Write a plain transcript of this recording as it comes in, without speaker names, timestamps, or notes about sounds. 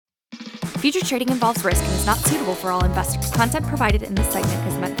Future trading involves risk and is not suitable for all investors. Content provided in this segment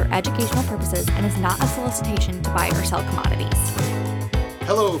is meant for educational purposes and is not a solicitation to buy or sell commodities.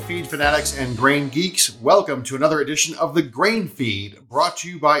 Hello, feed fanatics and grain geeks. Welcome to another edition of the Grain Feed, brought to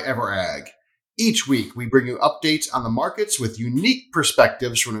you by EverAg. Each week, we bring you updates on the markets with unique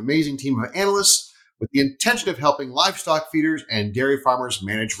perspectives from an amazing team of analysts with the intention of helping livestock feeders and dairy farmers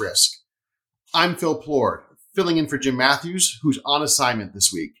manage risk. I'm Phil Plord, filling in for Jim Matthews, who's on assignment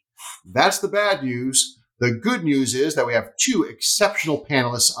this week. That's the bad news. The good news is that we have two exceptional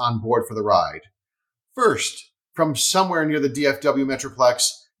panelists on board for the ride. First, from somewhere near the DFW Metroplex,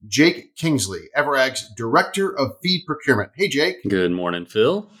 Jake Kingsley, EverAg's Director of Feed Procurement. Hey, Jake. Good morning,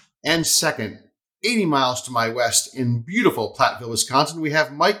 Phil. And second, 80 miles to my west in beautiful Platteville, Wisconsin, we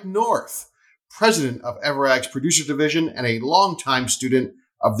have Mike North, President of EverAg's Producer Division and a longtime student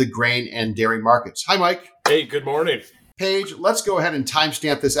of the grain and dairy markets. Hi, Mike. Hey, good morning. Paige, let's go ahead and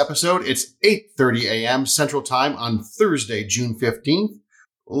timestamp this episode. It's 8:30 a.m. Central Time on Thursday, June 15th.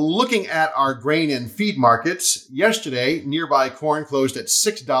 Looking at our grain and feed markets, yesterday, nearby corn closed at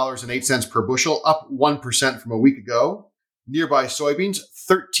 $6.08 per bushel, up 1% from a week ago. Nearby soybeans,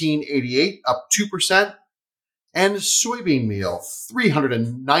 $13.88, up 2%. And soybean meal,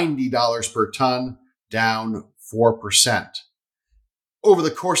 $390 per ton, down 4%. Over the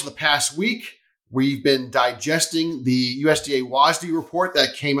course of the past week, we've been digesting the USDA WASDE report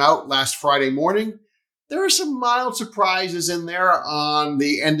that came out last Friday morning. There are some mild surprises in there on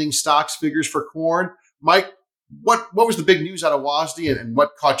the ending stocks figures for corn. Mike, what was the big news out of WASDE and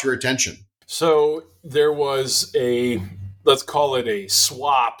what caught your attention? So there was let's call it a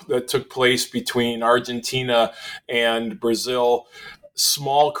swap that took place between Argentina and Brazil.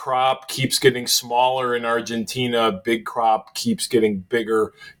 Small crop keeps getting smaller in Argentina. Big crop keeps getting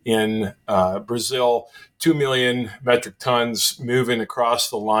bigger in Brazil. 2 million metric tons moving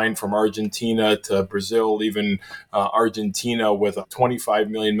across the line from Argentina to Brazil, leaving Argentina with a 25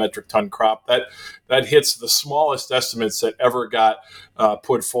 million metric ton crop. That hits the smallest estimates that ever got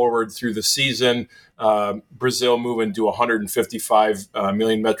put forward through the season. Brazil moving to 155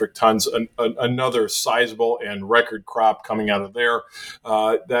 million metric tons, another sizable and record crop coming out of there.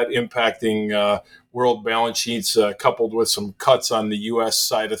 That impacting world balance sheets, coupled with some cuts on the U.S.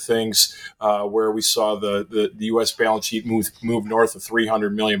 side of things, where we saw the U.S. balance sheet move north of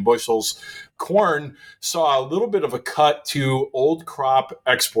 300 million bushels. Corn saw a little bit of a cut to old crop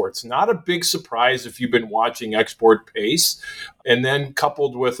exports. Not a big surprise if you've been watching export pace. And then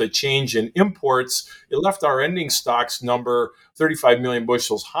coupled with a change in imports, it left our ending stocks number 35 million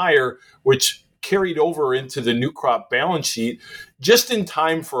bushels higher, which carried over into the new crop balance sheet just in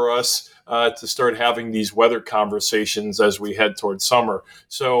time for us to start having these weather conversations as we head towards summer.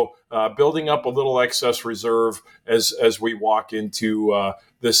 So building up a little excess reserve as we walk into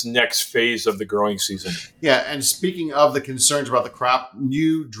this next phase of the growing season. Yeah, and speaking of the concerns about the crop,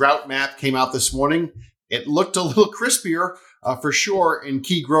 new drought map came out this morning. It looked a little crispier for sure in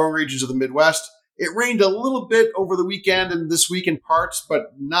key growing regions of the Midwest. It rained a little bit over the weekend and this week in parts,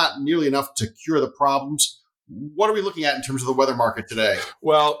 but not nearly enough to cure the problems. What are we looking at in terms of the weather market today?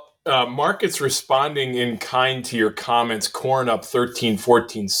 Well, markets responding in kind to your comments. Corn up 13,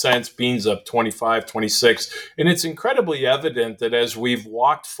 14 cents, beans up 25, 26. And it's incredibly evident that as we've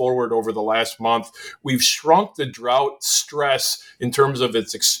walked forward over the last month, we've shrunk the drought stress in terms of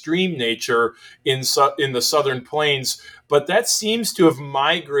its extreme nature in the southern plains. But that seems to have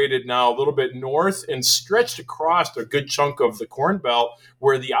migrated now a little bit north and stretched across a good chunk of the Corn Belt,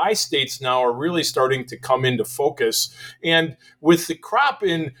 where the I states now are really starting to come into focus. And with the crop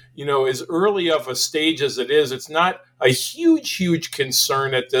in, as early of a stage as it is, it's not a huge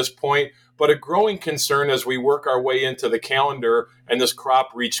concern at this point, but a growing concern as we work our way into the calendar and this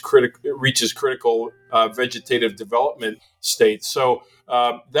crop reaches critical vegetative development state. So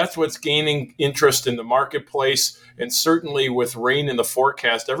that's what's gaining interest in the marketplace. And certainly with rain in the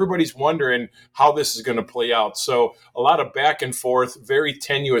forecast, everybody's wondering how this is going to play out. So a lot of back and forth, very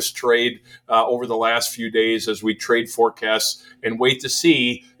tenuous trade over the last few days as we trade forecasts and wait to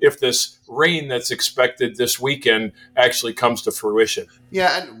see if this rain that's expected this weekend actually comes to fruition.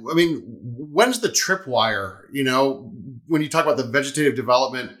 Yeah, and I mean, when's the tripwire? When you talk about the vegetative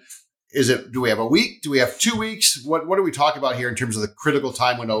development, do we have a week? Do we have 2 weeks? What are we talking about here in terms of the critical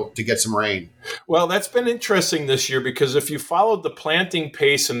time window to get some rain? Well, that's been interesting this year because if you followed the planting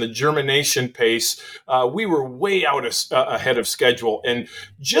pace and the germination pace, we were way out ahead of schedule. And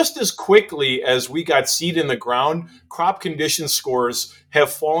just as quickly as we got seed in the ground, crop condition scores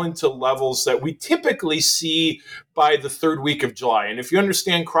have fallen to levels that we typically see by the third week of July. And if you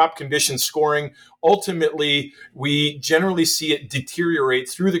understand crop condition scoring, ultimately, we generally see it deteriorate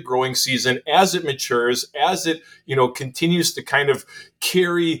through the growing season as it matures, as it continues to kind of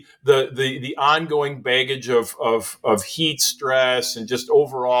carry the ongoing baggage of heat stress and just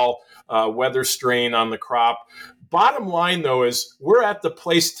overall weather strain on the crop. Bottom line, though, is we're at the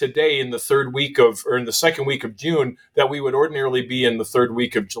place today in the second week of June that we would ordinarily be in the third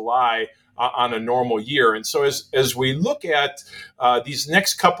week of July on a normal year. And so as we look at these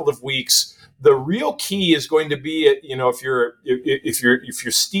next couple of weeks, the real key is going to be, if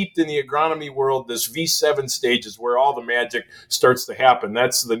you're steeped in the agronomy world, this V7 stage is where all the magic starts to happen.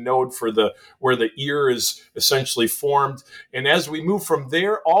 That's the node for where the ear is essentially formed. And as we move from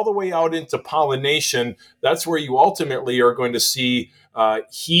there all the way out into pollination, that's where you ultimately are going to see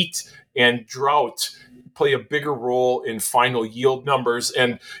heat and drought play a bigger role in final yield numbers.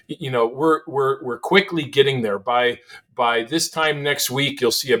 And we're quickly getting there. By this time next week,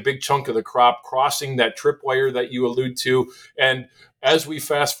 you'll see a big chunk of the crop crossing that tripwire that you allude to. And as we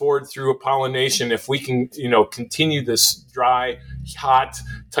fast forward through a pollination, if we can, continue this dry, hot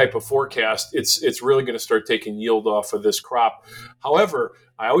type of forecast, it's really going to start taking yield off of this crop. However,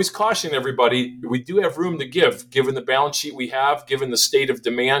 I always caution everybody, we do have room to give, given the balance sheet we have, given the state of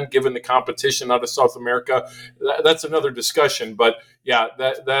demand, given the competition out of South America. That's another discussion. But yeah,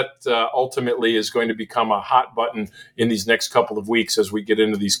 that ultimately is going to become a hot button in these next couple of weeks as we get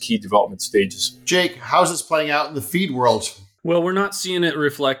into these key development stages. Jake, how's this playing out in the feed world? Well, we're not seeing it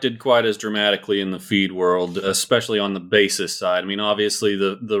reflected quite as dramatically in the feed world, especially on the basis side. I mean, obviously,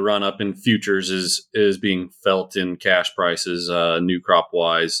 the run up in futures is being felt in cash prices, new crop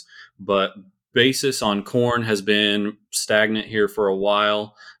wise, but basis on corn has been stagnant here for a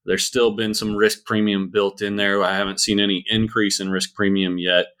while. There's still been some risk premium built in there. I haven't seen any increase in risk premium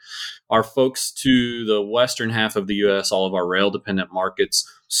yet. Our folks to the western half of the U.S., all of our rail-dependent markets,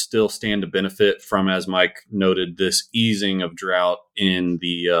 still stand to benefit from, as Mike noted, this easing of drought in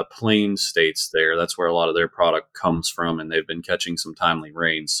the plain states there. That's where a lot of their product comes from, and they've been catching some timely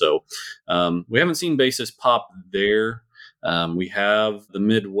rains. So we haven't seen basis pop there. We have the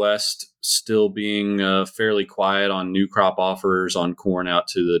Midwest still being fairly quiet on new crop offers on corn out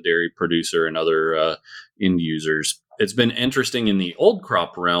to the dairy producer and other end users. It's been interesting in the old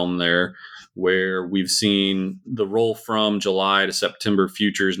crop realm there, where we've seen the roll from July to September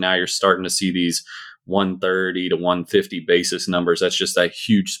futures. Now you're starting to see these 130 to 150 basis numbers. That's just that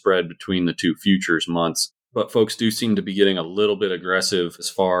huge spread between the two futures months. But folks do seem to be getting a little bit aggressive as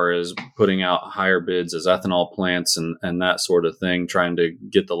far as putting out higher bids as ethanol plants and that sort of thing, trying to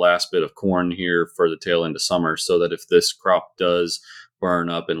get the last bit of corn here for the tail end of summer, so that if this crop does burn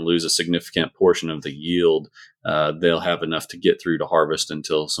up and lose a significant portion of the yield, they'll have enough to get through to harvest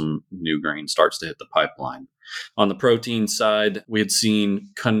until some new grain starts to hit the pipeline. On the protein side, we had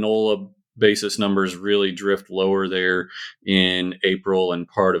seen canola basis numbers really drift lower there in April and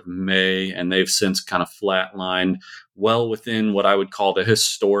part of May, and they've since kind of flatlined well within what I would call the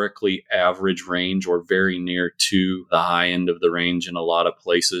historically average range, or very near to the high end of the range in a lot of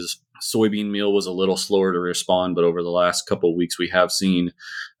places. Soybean meal was a little slower to respond, but over the last couple of weeks, we have seen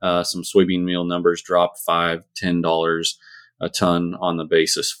some soybean meal numbers drop $5, $10 a ton on the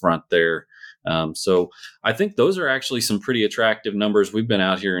basis front there. So I think those are actually some pretty attractive numbers. We've been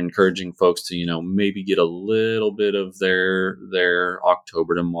out here encouraging folks to, maybe get a little bit of their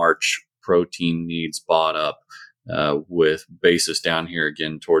October to March protein needs bought up, with basis down here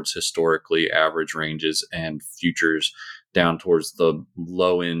again towards historically average ranges and futures down towards the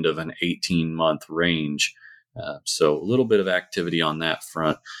low end of an 18-month range. So a little bit of activity on that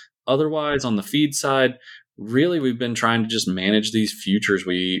front. Otherwise, on the feed side, really, we've been trying to just manage these futures.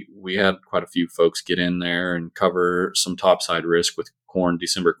 We had quite a few folks get in there and cover some topside risk with corn,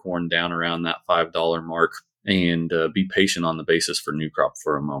 December corn down around that $5 mark, and be patient on the basis for new crop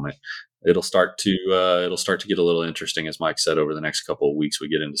for a moment. It'll start to get a little interesting, as Mike said, over the next couple of weeks. We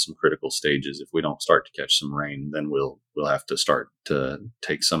get into some critical stages. If we don't start to catch some rain, then we'll have to start to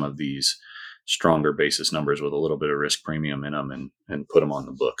take some of these stronger basis numbers with a little bit of risk premium in them and put them on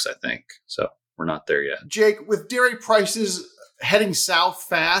the books, I think. So we're not there yet. Jake, with dairy prices heading south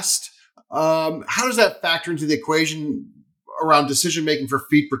fast, how does that factor into the equation around decision-making for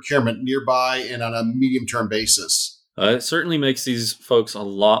feed procurement nearby and on a medium-term basis? It certainly makes these folks a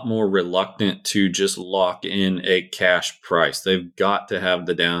lot more reluctant to just lock in a cash price. They've got to have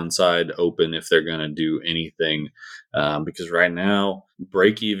the downside open if they're going to do anything, because right now,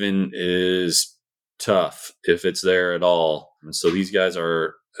 break even is tough if it's there at all. And so these guys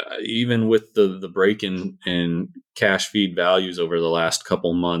are, even with the break in cash feed values over the last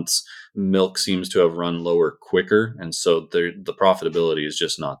couple months, milk seems to have run lower quicker. And so the profitability is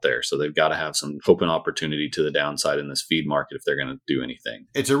just not there. So they've got to have some open opportunity to the downside in this feed market if they're going to do anything.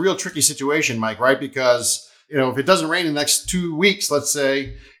 It's a real tricky situation, Mike, right? Because, if it doesn't rain in the next 2 weeks, let's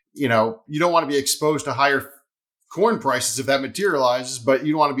say, you don't want to be exposed to higher corn prices if that materializes, but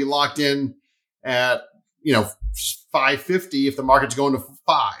you don't want to be locked in at, $5.50 if the market's going to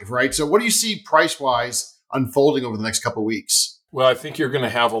 $5, right? So what do you see price-wise unfolding over the next couple of weeks? Well, I think you're going to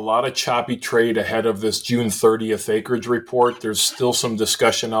have a lot of choppy trade ahead of this June 30th acreage report. There's still some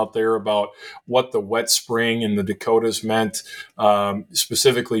discussion out there about what the wet spring in the Dakotas meant,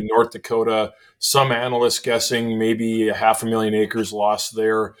 specifically North Dakota. Some analysts guessing maybe 500,000 acres lost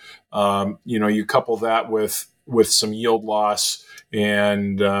there. You couple that with some yield loss,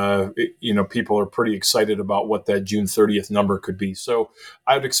 and people are pretty excited about what that June 30th number could be. So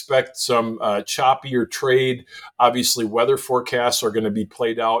I would expect some choppier trade. Obviously, weather forecasts are going to be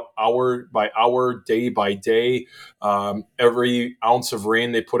played out hour by hour, day by day. Every ounce of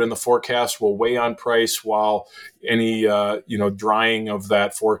rain they put in the forecast will weigh on price, while any drying of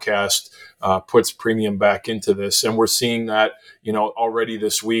that forecast puts premium back into this. And we're seeing that already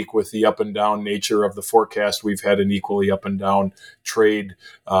this week with the up and down nature of the forecast. We've had an equally up and down trade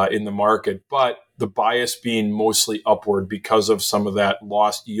in the market, but the bias being mostly upward because of some of that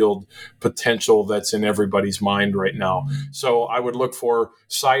lost yield potential that's in everybody's mind right now. So I would look for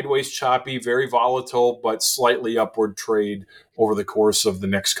sideways choppy, very volatile, but slightly upward trade over the course of the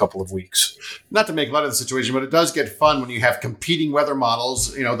next couple of weeks. Not to make light of the situation, but it does get fun when you have competing weather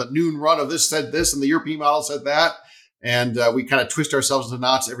models. The noon run of this said this and the European model said that. And we kind of twist ourselves into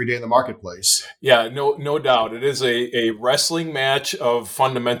knots every day in the marketplace. Yeah, no doubt. It is a wrestling match of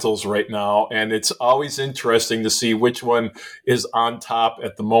fundamentals right now. And it's always interesting to see which one is on top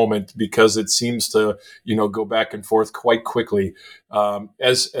at the moment, because it seems to, go back and forth quite quickly.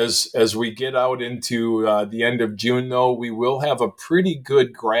 As we get out into the end of June, though, we will have a pretty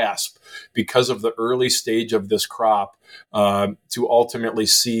good grasp, because of the early stage of this crop, to ultimately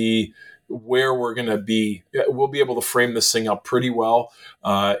see where we're going to be. We'll be able to frame this thing up pretty well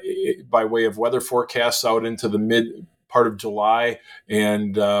by way of weather forecasts out into the mid part of July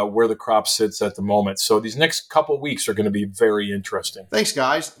and where the crop sits at the moment. So these next couple of weeks are going to be very interesting. Thanks,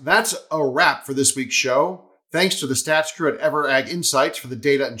 guys. That's a wrap for this week's show. Thanks to the stats crew at EverAg Insights for the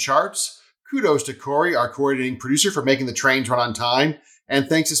data and charts. Kudos to Corey, our coordinating producer, for making the trains run on time. And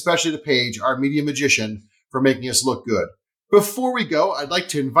thanks especially to Paige, our media magician, for making us look good. Before we go, I'd like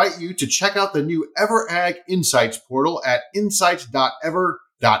to invite you to check out the new EverAg Insights portal at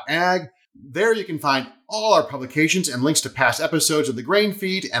insights.ever.ag. There you can find all our publications and links to past episodes of the Grain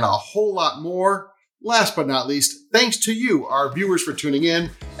Feed and a whole lot more. Last but not least, thanks to you, our viewers, for tuning in.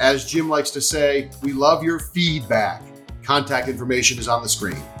 As Jim likes to say, we love your feedback. Contact information is on the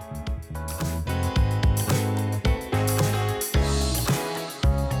screen.